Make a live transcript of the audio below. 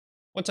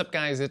What's up,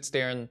 guys? It's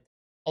Darren.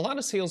 A lot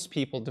of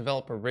salespeople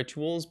develop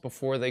rituals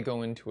before they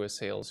go into a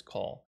sales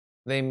call.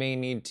 They may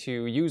need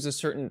to use a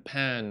certain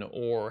pen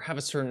or have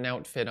a certain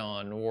outfit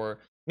on, or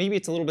maybe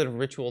it's a little bit of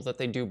ritual that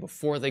they do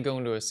before they go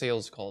into a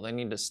sales call. They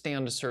need to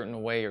stand a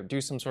certain way or do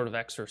some sort of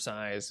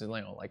exercise,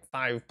 like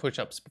 5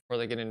 push-ups before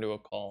they get into a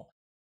call.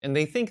 And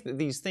they think that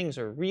these things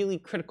are really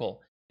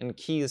critical and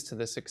keys to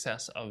the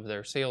success of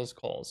their sales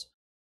calls.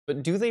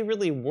 But do they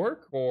really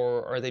work,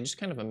 or are they just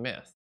kind of a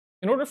myth?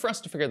 In order for us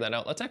to figure that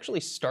out, let's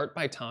actually start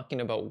by talking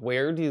about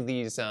where do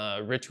these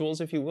rituals,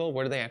 if you will,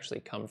 where do they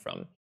actually come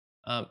from?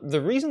 The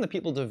reason that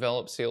people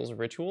develop sales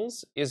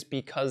rituals is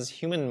because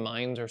human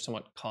minds are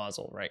somewhat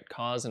causal, right?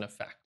 Cause and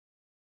effect.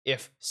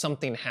 If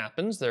something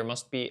happens, there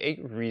must be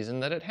a reason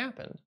that it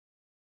happened.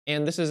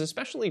 And this is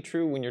especially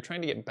true when you're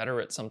trying to get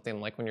better at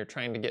something, like when you're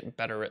trying to get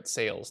better at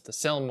sales, to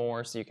sell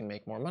more so you can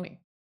make more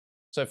money.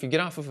 So if you get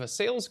off of a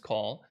sales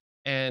call,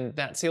 and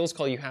that sales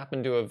call you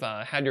happen to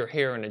have had your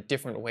hair in a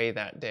different way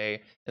that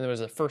day, and it was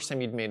the first time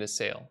you'd made a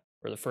sale,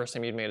 or the first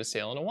time you'd made a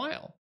sale in a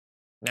while.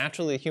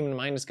 Naturally, the human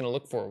mind is going to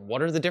look for,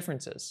 what are the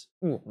differences?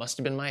 Ooh, must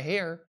have been my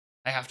hair.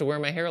 I have to wear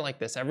my hair like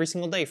this every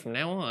single day from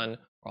now on,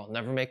 or I'll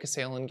never make a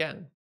sale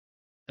again.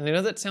 And I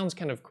know that sounds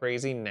kind of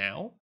crazy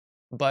now,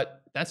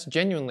 but that's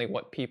genuinely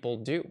what people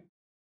do.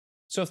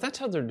 So if that's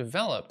how they're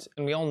developed,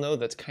 and we all know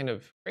that's kind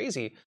of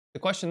crazy, the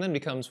question then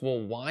becomes,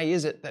 well, why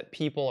is it that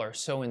people are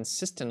so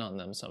insistent on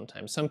them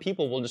sometimes? Some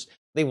people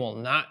they will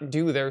not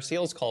do their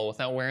sales call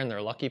without wearing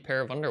their lucky pair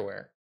of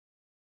underwear.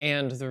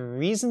 And the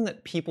reason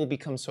that people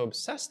become so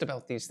obsessed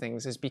about these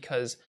things is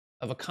because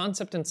of a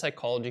concept in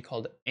psychology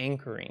called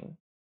anchoring.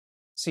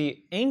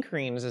 See,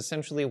 anchoring is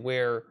essentially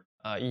where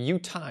you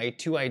tie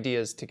two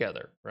ideas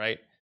together, right?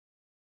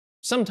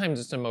 Sometimes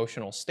it's an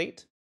emotional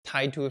state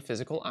tied to a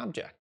physical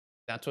object.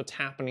 That's what's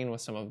happening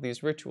with some of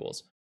these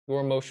rituals.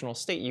 Your emotional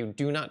state, you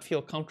do not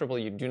feel comfortable,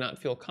 you do not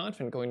feel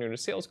confident going into a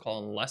sales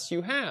call unless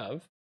you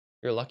have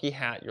your lucky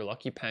hat, your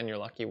lucky pen, your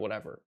lucky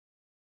whatever.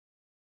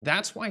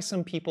 That's why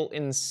some people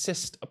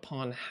insist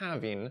upon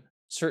having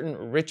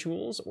certain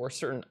rituals or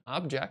certain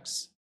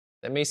objects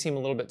that may seem a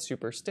little bit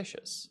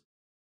superstitious.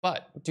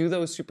 But do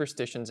those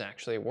superstitions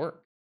actually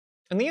work?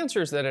 And the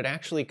answer is that it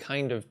actually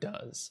kind of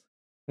does.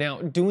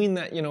 Now, doing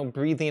that,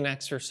 breathing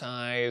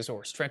exercise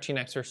or stretching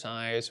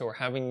exercise or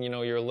having,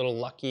 your little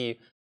lucky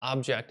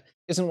object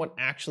isn't what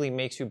actually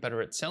makes you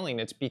better at selling.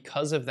 It's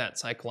because of that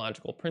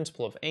psychological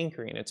principle of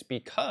anchoring. It's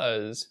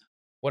because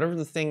whatever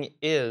the thing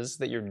is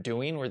that you're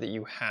doing or that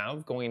you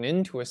have going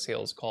into a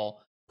sales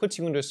call puts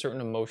you into a certain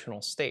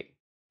emotional state.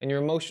 And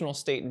your emotional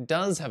state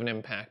does have an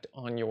impact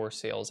on your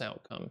sales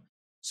outcome.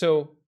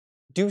 So,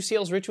 do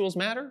sales rituals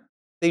matter?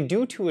 They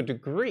do to a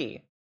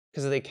degree,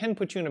 because they can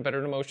put you in a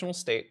better emotional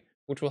state,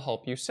 which will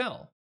help you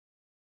sell.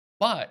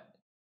 But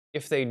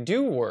if they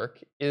do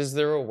work, is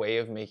there a way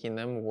of making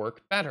them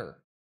work better?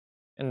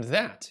 And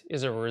that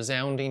is a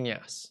resounding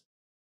yes.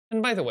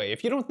 And by the way,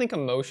 if you don't think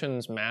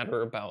emotions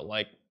matter about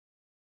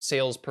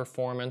sales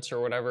performance or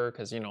whatever,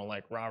 because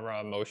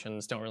rah-rah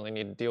emotions don't really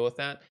need to deal with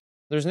that,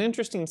 there's an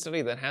interesting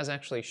study that has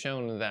actually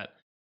shown that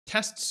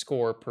test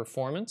score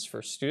performance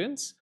for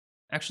students,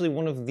 actually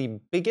one of the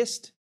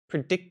biggest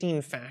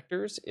predicting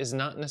factors is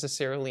not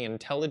necessarily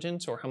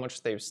intelligence or how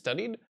much they've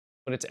studied,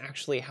 but it's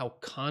actually how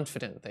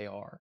confident they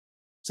are.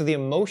 So the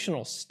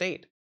emotional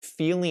state,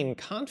 feeling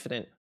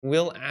confident,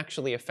 will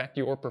actually affect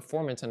your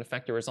performance and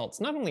affect your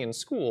results, not only in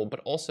school, but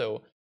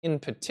also in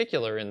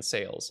particular in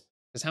sales.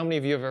 Because how many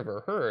of you have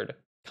ever heard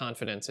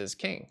confidence is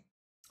king?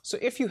 So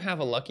if you have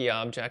a lucky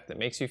object that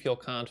makes you feel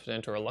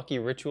confident or a lucky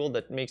ritual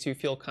that makes you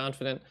feel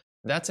confident,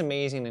 that's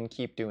amazing and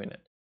keep doing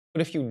it.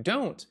 But if you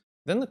don't,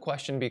 then the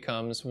question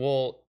becomes,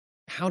 well,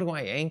 how do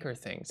I anchor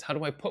things? How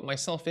do I put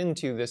myself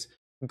into this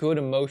good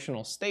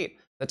emotional state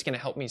that's going to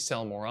help me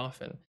sell more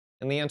often?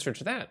 And the answer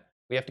to that,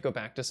 we have to go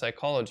back to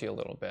psychology a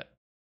little bit.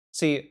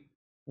 See,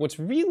 what's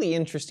really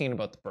interesting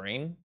about the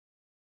brain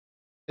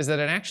is that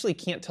it actually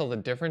can't tell the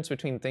difference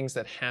between things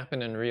that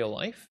happen in real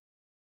life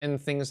and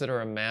things that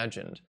are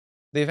imagined.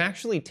 They've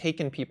actually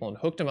taken people and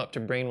hooked them up to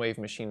brainwave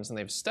machines, and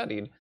they've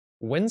studied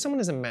when someone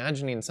is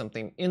imagining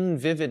something in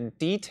vivid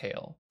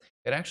detail,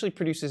 it actually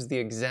produces the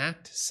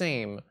exact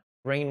same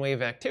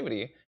brainwave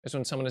activity as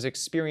when someone is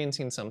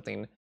experiencing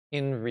something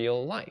in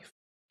real life.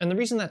 And the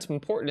reason that's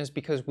important is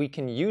because we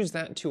can use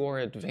that to our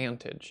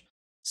advantage.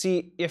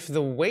 See, if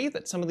the way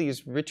that some of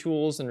these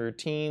rituals and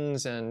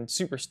routines and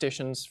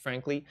superstitions,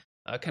 frankly,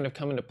 kind of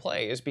come into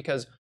play is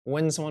because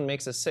when someone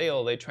makes a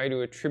sale, they try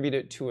to attribute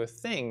it to a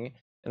thing,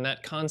 and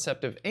that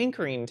concept of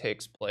anchoring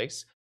takes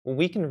place, well,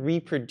 we can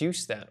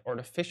reproduce that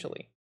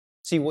artificially.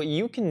 See, what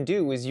you can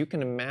do is you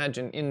can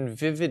imagine in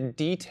vivid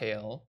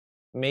detail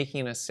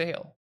making a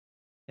sale,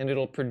 and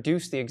it'll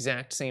produce the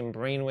exact same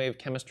brainwave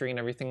chemistry and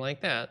everything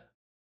like that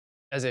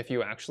as if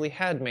you actually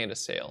had made a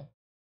sale.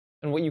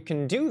 And what you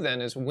can do then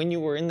is when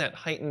you were in that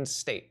heightened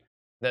state,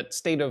 that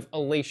state of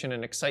elation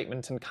and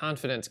excitement and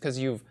confidence because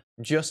you've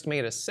just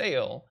made a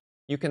sale,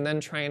 you can then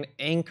try and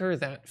anchor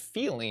that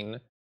feeling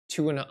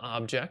to an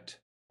object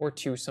or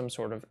to some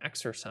sort of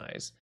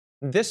exercise.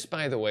 This,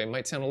 by the way,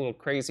 might sound a little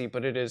crazy,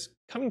 but it is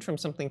coming from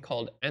something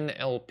called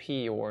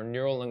NLP, or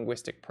Neuro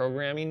Linguistic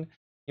Programming.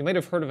 You might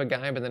have heard of a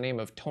guy by the name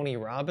of Tony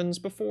Robbins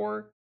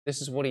before.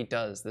 This is what he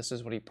does. This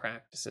is what he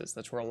practices.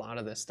 That's where a lot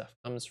of this stuff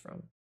comes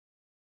from.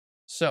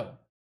 So,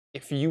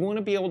 if you want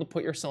to be able to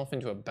put yourself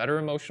into a better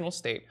emotional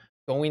state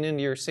going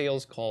into your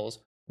sales calls,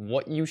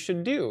 what you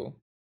should do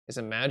is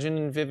imagine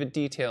in vivid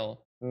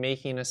detail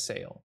making a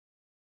sale.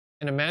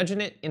 And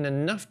imagine it in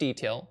enough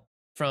detail,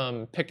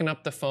 from picking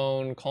up the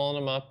phone, calling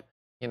them up,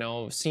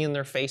 seeing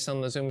their face on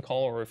the Zoom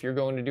call, or if you're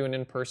going to do an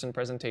in-person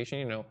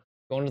presentation,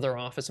 going to their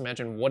office,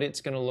 imagine what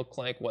it's going to look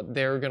like, what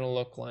they're going to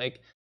look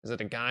like. Is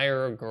it a guy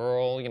or a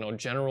girl?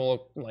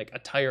 General like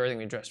attire, are they going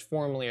to be dressed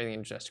formally? Are they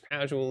going to be dressed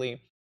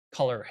casually?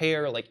 Color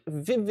hair, like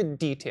vivid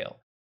detail.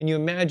 And you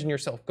imagine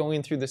yourself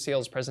going through the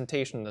sales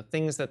presentation, the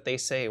things that they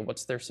say,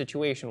 what's their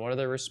situation, what are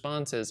their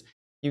responses.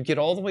 You get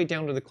all the way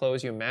down to the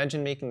close, you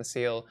imagine making the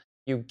sale,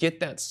 you get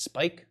that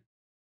spike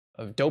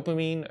of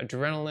dopamine,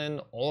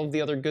 adrenaline, all of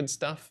the other good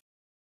stuff,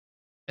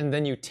 and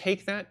then you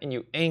take that and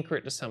you anchor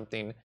it to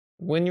something.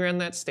 When you're in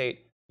that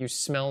state, you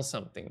smell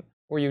something,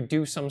 or you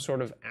do some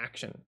sort of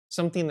action,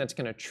 something that's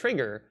going to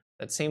trigger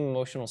that same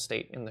emotional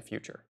state in the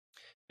future.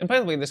 And by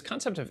the way, this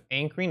concept of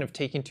anchoring, of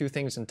taking two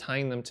things and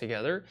tying them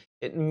together,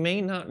 it may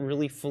not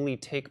really fully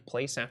take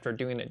place after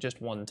doing it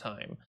just one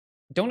time.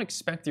 Don't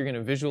expect you're going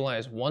to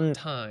visualize one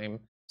time,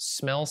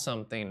 smell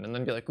something, and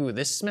then be like, ooh,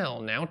 this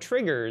smell now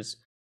triggers,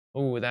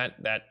 ooh, that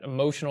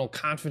emotional,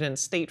 confident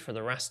state for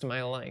the rest of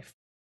my life.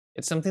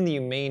 It's something that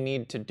you may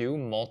need to do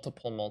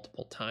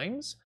multiple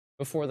times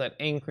before that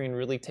anchoring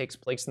really takes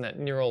place and that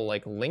neural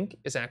link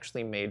is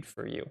actually made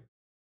for you.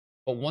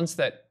 But once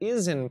that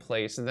is in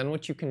place, then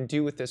what you can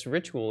do with this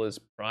ritual is,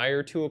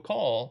 prior to a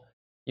call,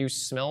 you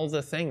smell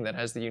the thing that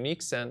has the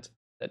unique scent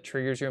that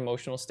triggers your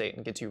emotional state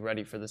and gets you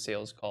ready for the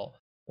sales call.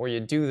 Or you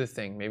do the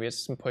thing, maybe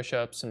it's some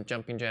push-ups, some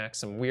jumping jacks,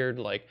 some weird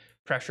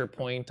pressure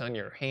point on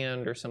your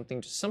hand or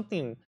something, just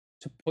something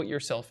to put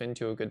yourself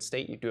into a good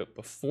state. You do it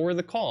before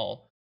the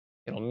call,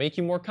 it'll make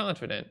you more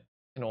confident,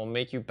 and it'll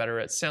make you better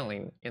at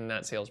selling in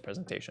that sales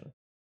presentation.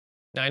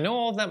 Now, I know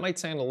all of that might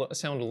sound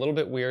a little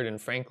bit weird,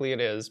 and frankly it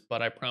is,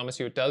 but I promise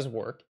you it does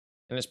work,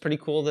 and it's pretty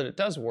cool that it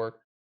does work.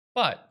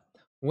 But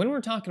when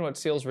we're talking about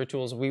sales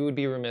rituals, we would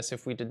be remiss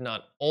if we did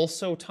not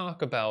also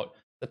talk about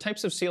the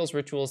types of sales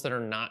rituals that are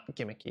not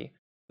gimmicky.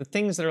 The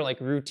things that are like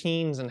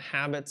routines and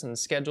habits and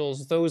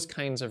schedules, those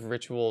kinds of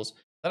rituals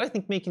that I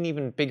think make an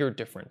even bigger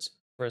difference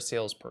for a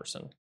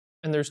salesperson.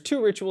 And there's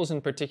two rituals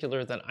in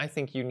particular that I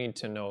think you need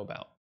to know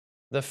about.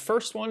 The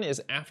first one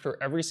is after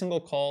every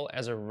single call,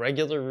 as a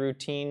regular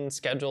routine,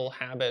 schedule,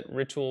 habit,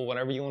 ritual,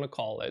 whatever you want to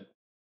call it,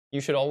 you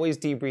should always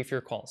debrief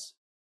your calls.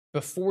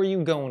 Before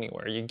you go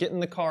anywhere, you get in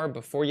the car,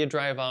 before you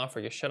drive off,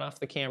 or you shut off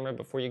the camera,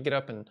 before you get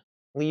up and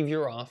leave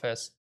your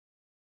office,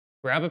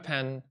 grab a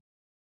pen,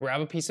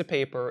 grab a piece of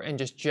paper, and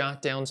just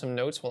jot down some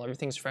notes while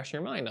everything's fresh in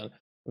your mind on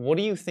what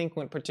do you think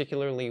went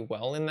particularly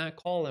well in that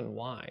call and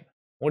why?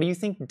 What do you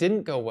think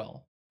didn't go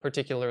well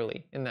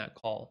particularly in that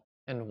call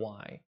and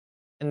why?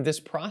 And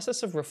this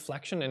process of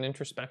reflection and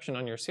introspection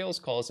on your sales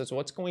calls is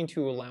what's going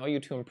to allow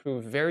you to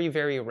improve very,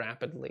 very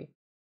rapidly.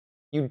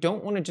 You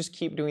don't want to just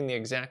keep doing the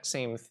exact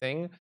same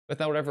thing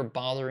without ever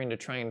bothering to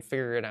try and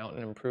figure it out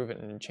and improve it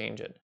and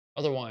change it.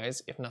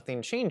 Otherwise, if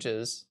nothing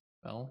changes,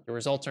 well, your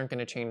results aren't going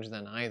to change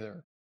then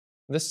either.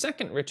 The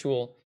second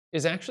ritual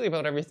is actually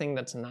about everything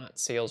that's not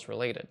sales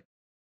related.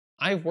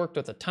 I've worked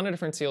with a ton of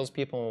different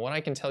salespeople, and what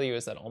I can tell you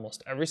is that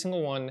almost every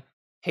single one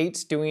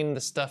hates doing the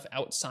stuff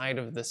outside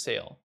of the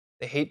sale.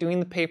 They hate doing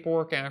the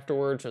paperwork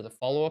afterwards or the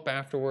follow-up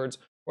afterwards,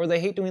 or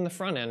they hate doing the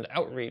front-end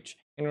outreach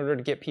in order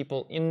to get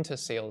people into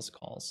sales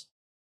calls.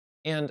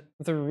 And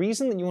the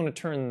reason that you want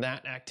to turn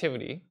that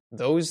activity,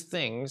 those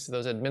things,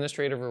 those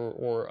administrative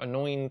or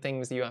annoying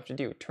things that you have to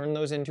do, turn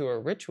those into a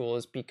ritual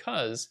is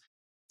because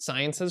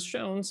science has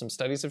shown, some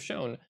studies have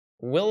shown,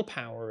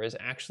 willpower is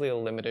actually a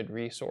limited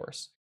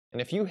resource. And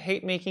if you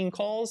hate making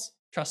calls,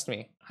 trust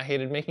me, I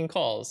hated making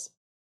calls.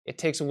 It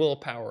takes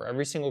willpower.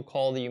 Every single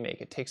call that you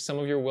make, it takes some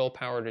of your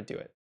willpower to do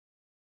it.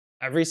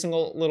 Every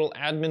single little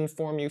admin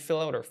form you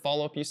fill out or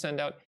follow-up you send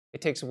out, it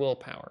takes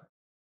willpower.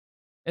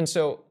 And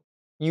so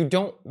you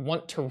don't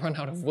want to run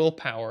out of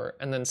willpower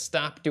and then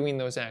stop doing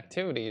those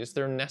activities.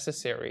 They're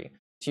necessary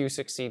to you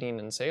succeeding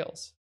in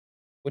sales.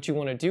 What you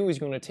want to do is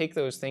you want to take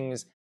those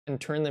things and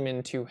turn them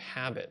into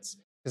habits.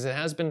 Because it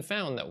has been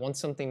found that once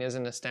something is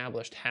an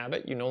established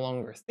habit, you no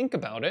longer think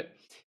about it,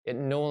 it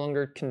no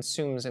longer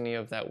consumes any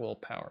of that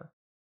willpower.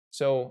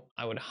 So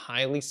I would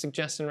highly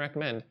suggest and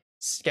recommend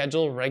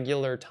schedule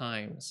regular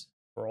times.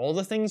 For all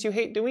the things you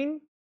hate doing,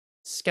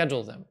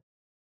 schedule them.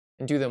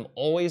 And do them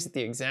always at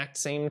the exact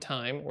same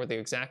time, or the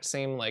exact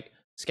same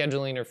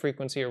scheduling or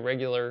frequency or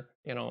regular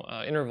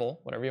interval,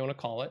 whatever you want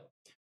to call it,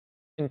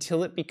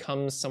 until it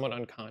becomes somewhat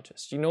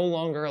unconscious. You no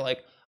longer are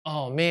like,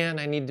 oh man,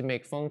 I need to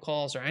make phone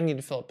calls or I need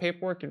to fill out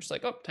paperwork. You're just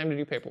like, oh, time to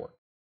do paperwork.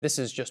 This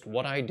is just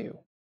what I do.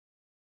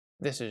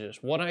 This is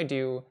just what I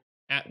do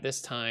at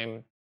this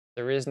time.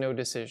 There is no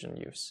decision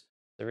use.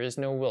 There is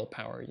no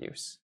willpower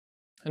use.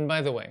 And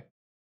by the way,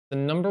 the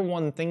number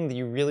one thing that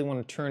you really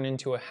want to turn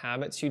into a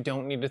habit so you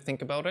don't need to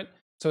think about it,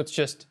 so it's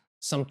just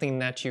something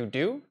that you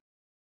do,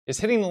 is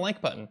hitting the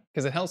like button,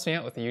 because it helps me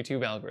out with the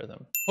YouTube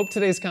algorithm. Hope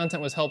today's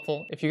content was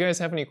helpful. If you guys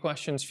have any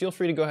questions, feel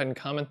free to go ahead and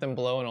comment them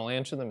below and I'll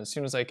answer them as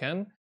soon as I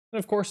can. And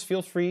of course,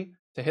 feel free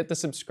to hit the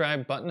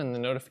subscribe button and the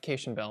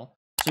notification bell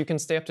so you can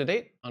stay up to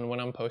date on when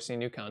I'm posting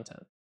new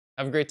content.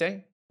 Have a great day,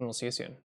 and we'll see you soon.